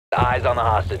Eyes on the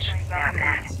hostage.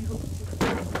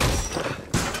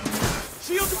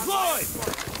 Shield deployed!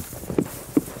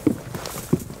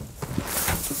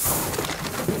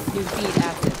 New feed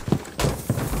active.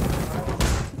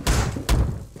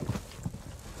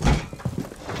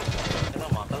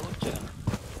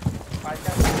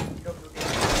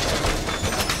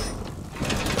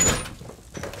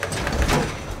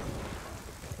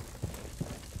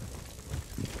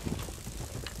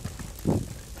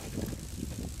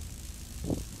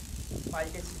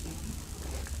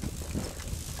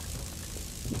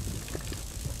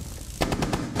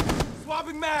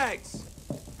 Swapping mags!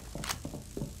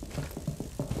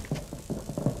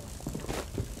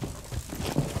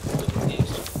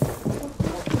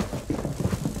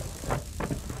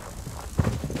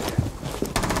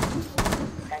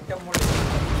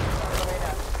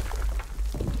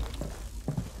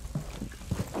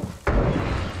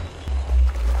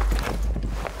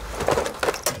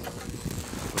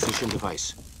 Position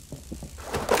device.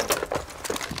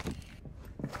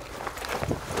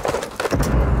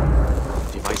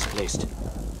 Device placed.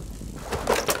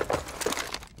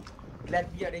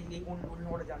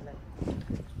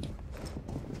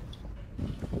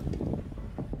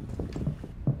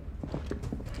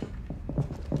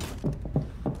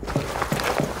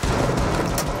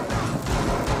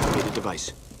 Located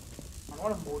device.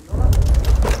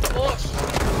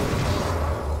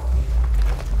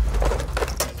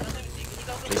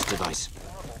 Place device.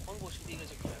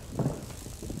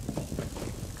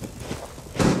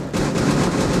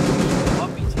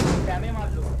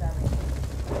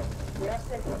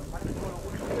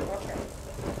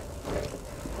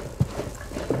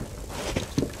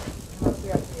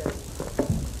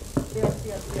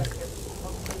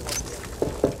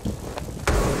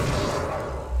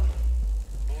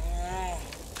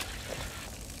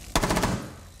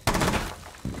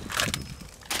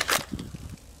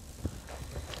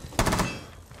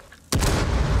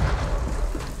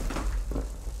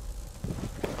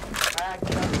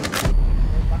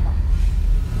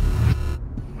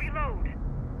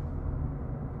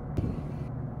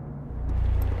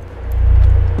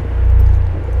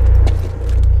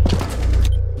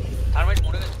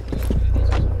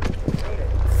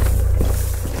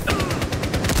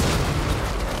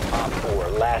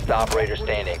 Last operator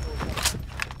standing.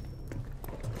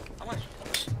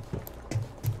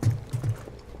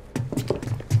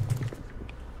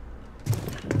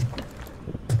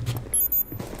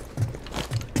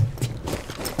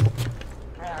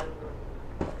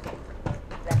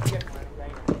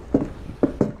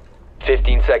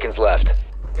 15 seconds left.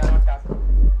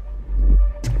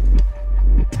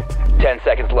 10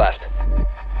 seconds left.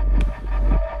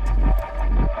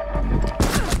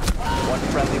 One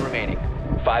friendly remaining.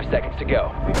 5 seconds to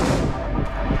go.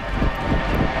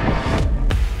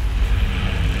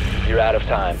 You're out of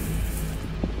time.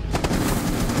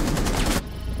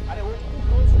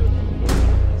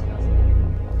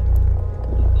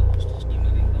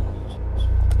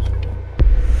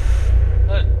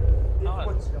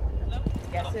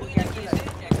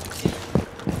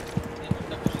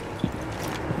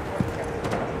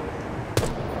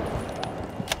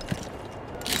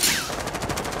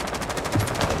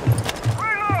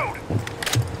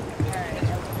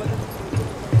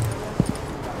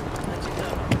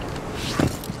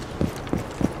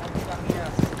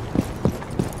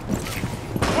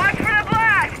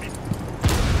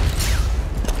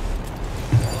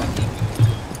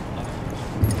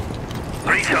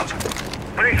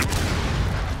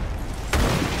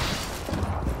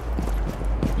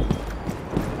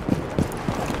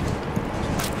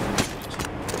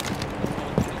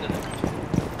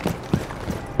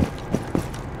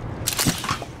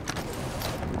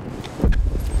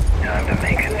 Time to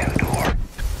make a new door.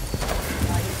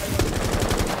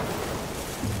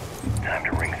 Time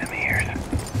to ring some ears.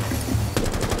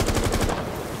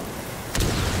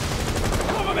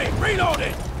 Cover me!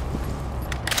 Reloading!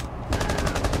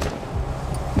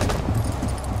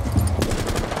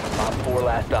 Op 4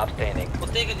 last stop standing.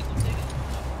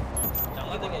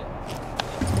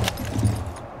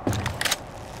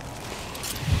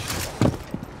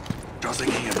 Tossing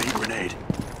EMP grenade.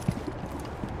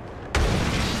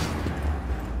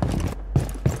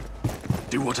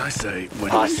 Do what I say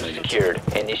when I Hostage say it. secured.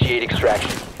 Initiate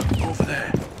extraction. Over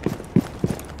there.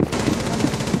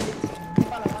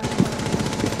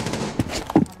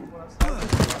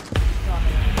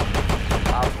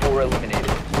 Op 4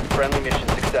 eliminated. Friendly mission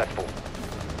successful.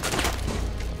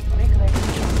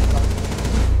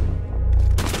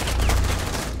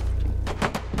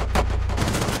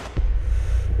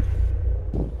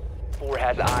 Four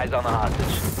has eyes on the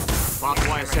hostage. Barbed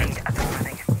wire set.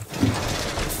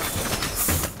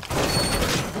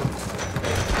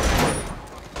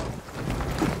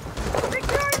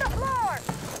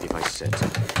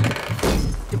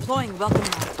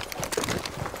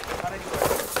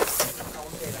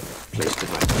 Place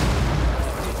device.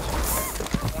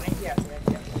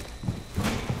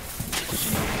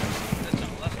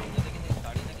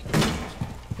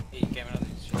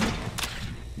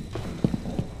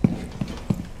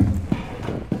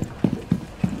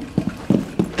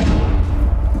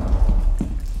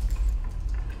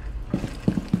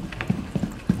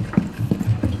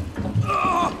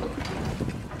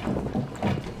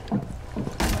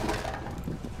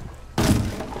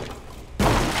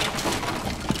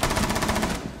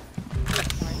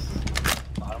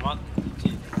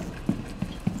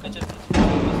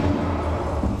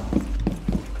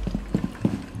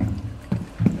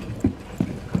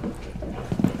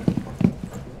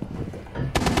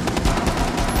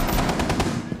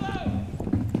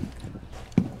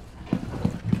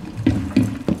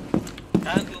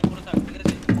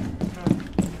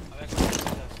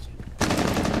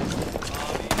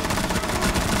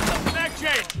 Back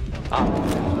chain! Op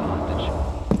 4 is hostage.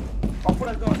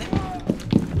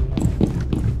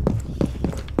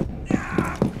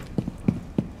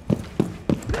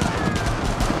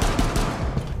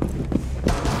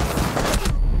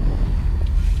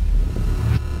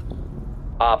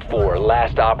 Op 4,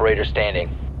 last operator standing.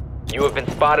 You have been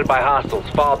spotted by hostiles.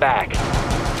 Fall back.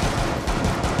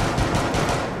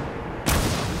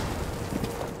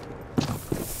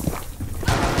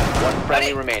 One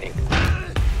friendly remaining.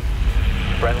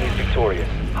 Friendly's victorious.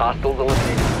 Hostiles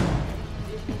eliminated.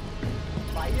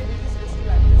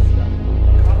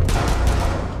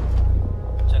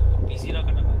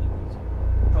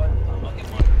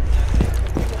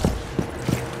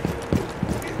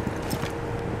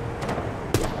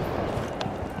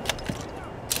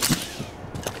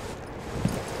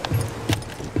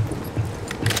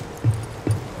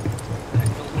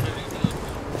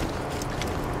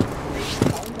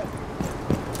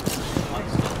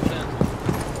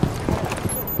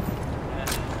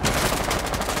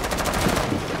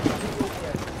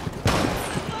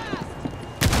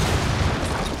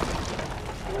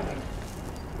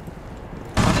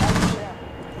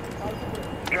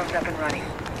 Drone's up and running.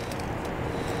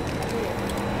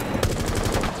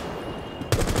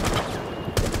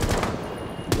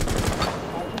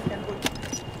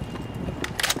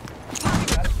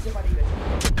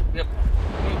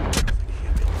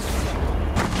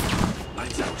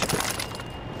 Lights out.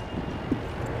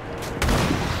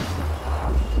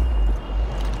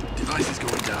 Device is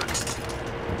going down.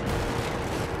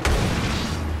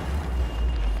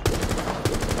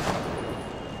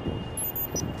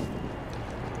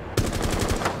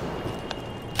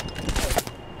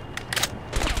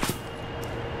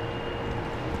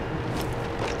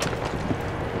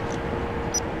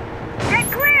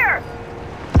 Get clear!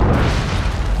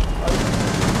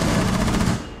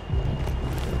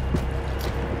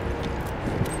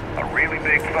 A really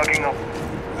big fucking up.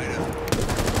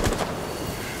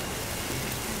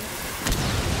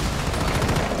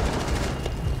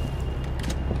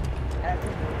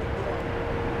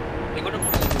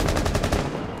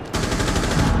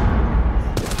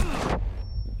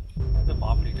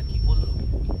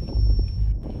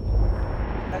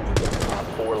 Op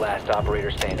 4, last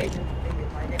operator standing.